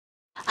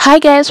Hi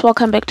guys,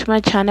 welcome back to my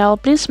channel.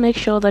 Please make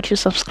sure that you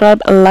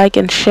subscribe, like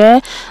and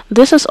share.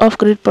 This is Off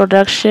Grid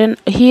Production.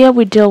 Here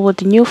we deal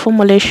with new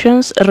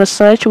formulations,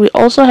 research. We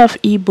also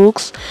have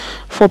ebooks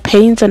for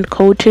paints and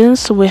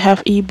coatings. We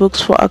have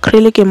ebooks for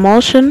acrylic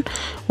emulsion.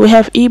 We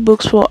have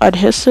ebooks for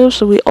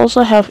adhesives. We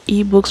also have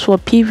ebooks for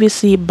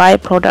PVC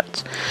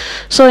byproducts.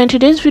 So in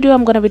today's video,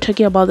 I'm going to be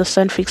talking about the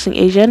sand fixing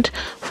agent.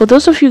 For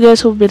those of you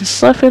guys who've been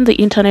surfing the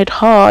internet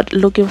hard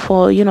looking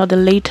for the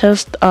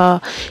latest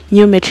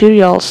new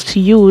materials to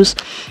use,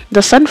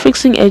 the sand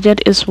fixing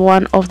agent is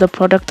one of the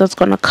products that's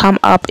going to come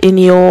up in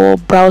your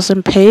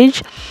browsing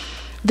page.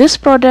 This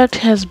product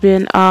has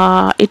been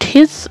it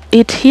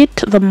hit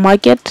the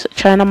market,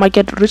 China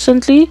market,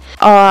 recently,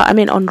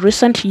 on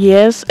recent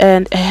years,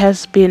 and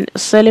has been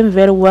selling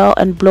very well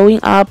and blowing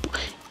up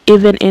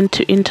even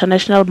into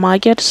international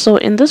market. So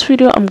in this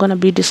video, I'm going to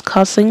be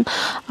discussing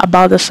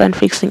about the sand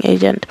fixing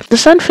agent. The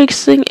sand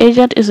fixing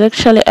agent is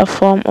actually a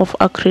form of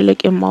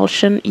acrylic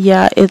emulsion.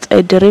 Yeah, it's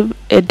a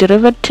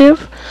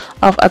derivative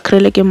of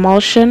acrylic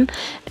emulsion,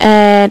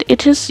 and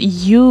it is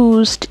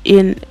used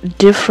in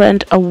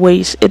different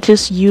ways. It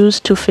is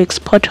used to fix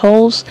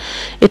potholes,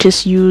 it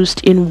is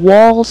used in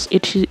walls,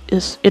 it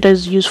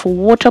is used for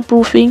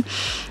waterproofing,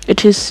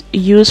 it is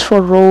used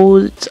for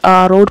road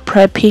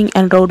prepping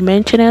and road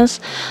maintenance.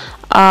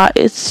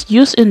 It's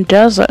used in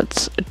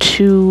deserts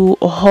to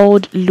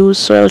hold loose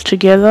soil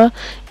together.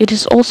 It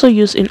is also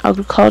used in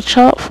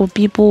agriculture for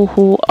people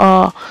who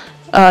are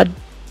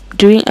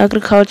doing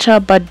agriculture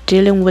but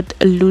dealing with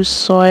loose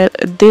soil.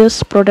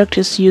 This product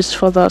is used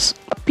for this.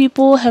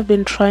 People have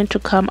been trying to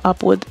come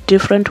up with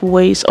different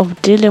ways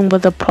of dealing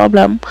with the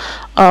problem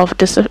of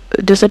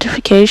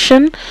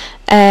desertification,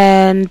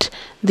 and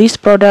this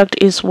product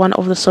is one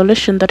of the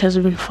solutions that has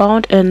been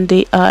found, and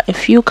there are a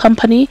few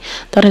company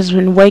that has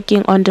been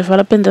working on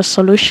developing the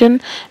solution,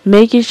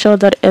 making sure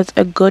that it's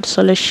a good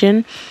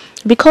solution.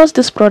 Because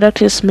this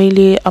product is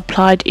mainly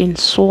applied in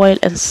soil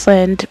and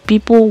sand,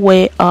 people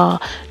were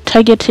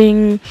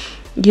targeting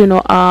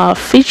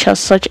features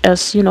such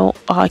as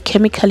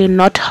chemically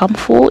not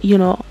harmful,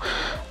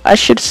 I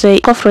should say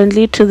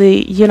eco-friendly to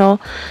the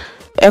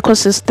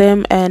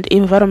ecosystem and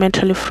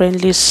environmentally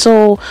friendly.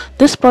 So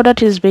this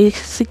product is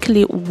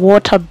basically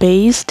water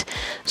based,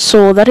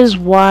 so that is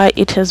why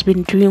it has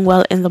been doing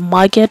well in the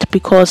market,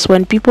 because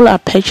when people are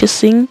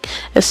purchasing,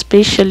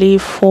 especially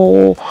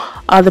for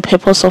the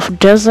purpose of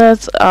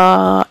deserts,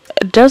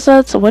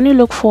 when you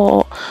look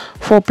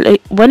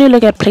when you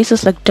look at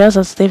places like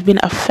deserts, they've been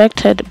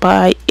affected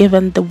by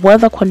even the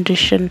weather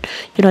condition.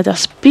 The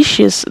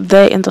species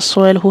there in the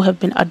soil who have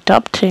been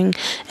adapting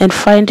and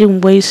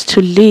finding ways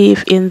to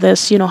live in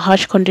this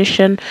harsh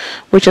condition,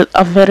 which are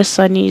very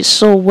sunny.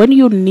 So when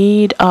you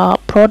need a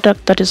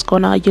product that is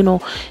gonna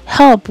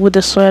help with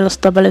the soil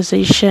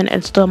stabilization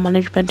and soil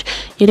management,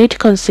 you need to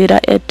consider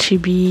it to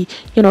be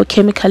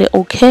chemically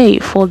okay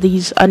for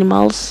these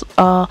animals,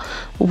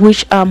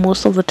 which are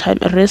most of the time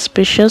rare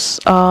species.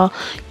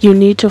 You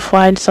need to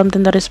find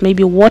something that is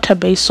maybe water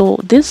based. So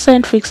this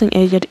sand fixing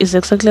agent is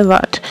exactly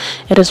that.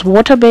 It is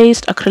water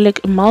based acrylic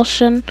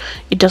emulsion.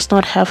 It does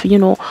not have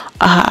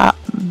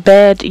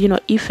bad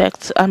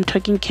effects, I'm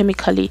talking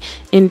chemically,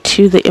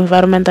 into the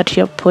environment that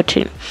you're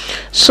putting.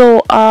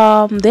 So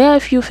there are a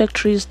few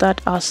factories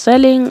that are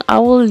selling. I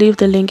will leave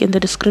the link in the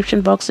description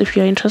box if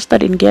you're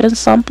interested in getting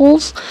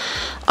samples.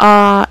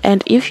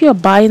 And if you're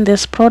buying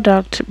this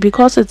product,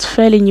 because it's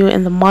fairly new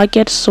in the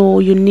market, so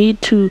you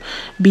need to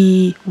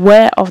be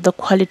aware of the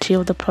quality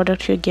of the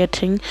product you're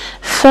getting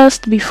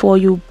first. Before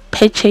you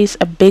purchase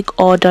a big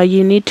order,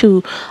 you need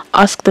to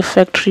ask the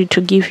factory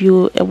to give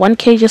you a 1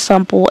 kg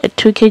sample, a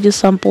 2 kg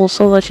sample,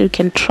 so that you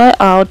can try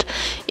out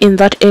in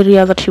that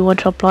area that you want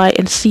to apply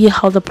and see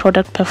how the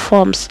product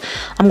performs.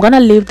 I'm gonna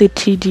leave the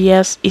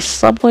TDS is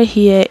somewhere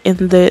here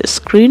in the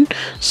screen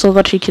so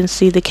that you can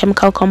see the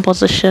chemical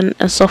composition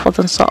and so forth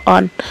and so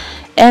on.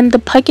 And the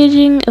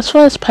packaging, as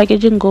far as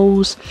packaging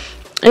goes,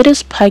 it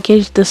is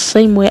packaged the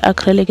same way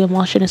acrylic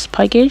emulsion is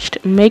packaged.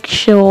 Make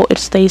sure it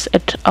stays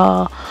at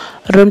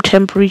room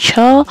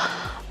temperature,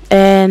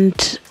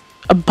 and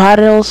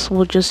barrels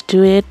will just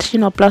do it,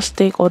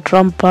 plastic or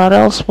drum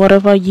barrels,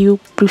 whatever you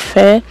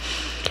prefer.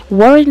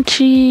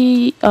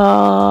 Warranty,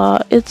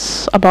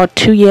 it's about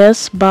 2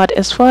 years, but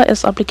as far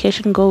as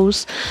application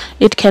goes,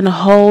 it can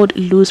hold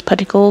loose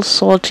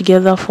particles all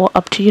together for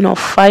up to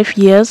 5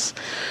 years.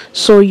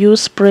 So you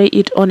spray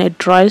it on a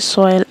dry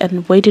soil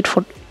and wait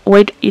for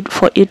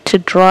it to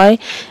dry,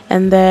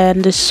 and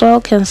then the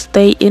soil can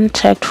stay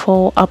intact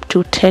for up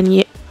to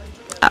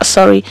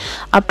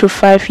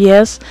 5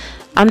 years.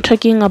 I'm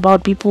talking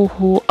about people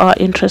who are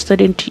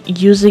interested in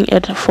using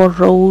it for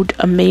road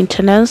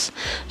maintenance.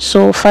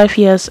 So 5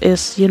 years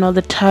is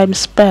the time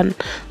span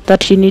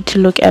that you need to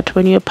look at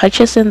when you're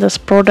purchasing this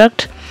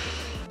product.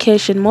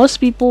 Most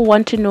people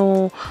want to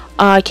know,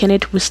 can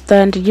it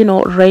withstand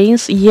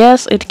rains?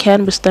 Yes, it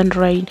can withstand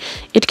rain.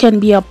 It can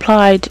be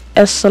applied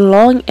as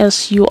long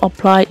as you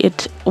apply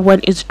it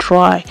when it's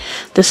dry.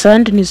 The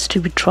sand needs to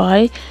be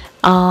dry.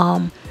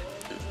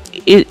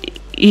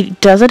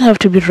 It doesn't have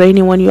to be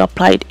raining when you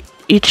apply it.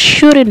 it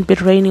shouldn't be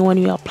raining when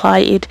you apply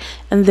it,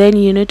 and then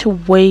you need to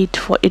wait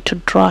for it to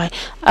dry.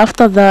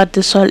 After that,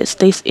 the soil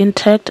stays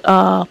intact.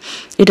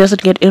 It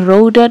doesn't get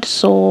eroded,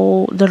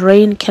 so the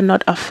rain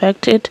cannot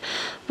affect it.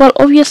 Well,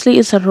 obviously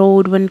it's a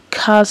road. When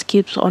cars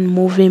keeps on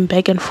moving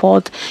back and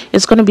forth,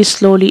 it's going to be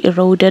slowly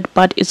eroded,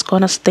 but it's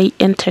going to stay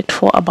intact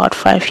for about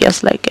 5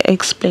 years, like I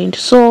explained.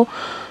 So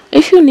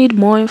if you need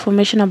more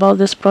information about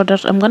this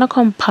product, I'm going to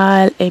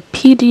compile a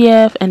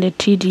PDF and a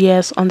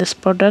TDS on this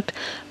product.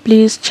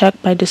 Please check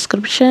my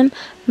description.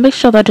 Make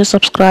sure that you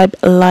subscribe,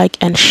 like,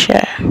 and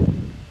share.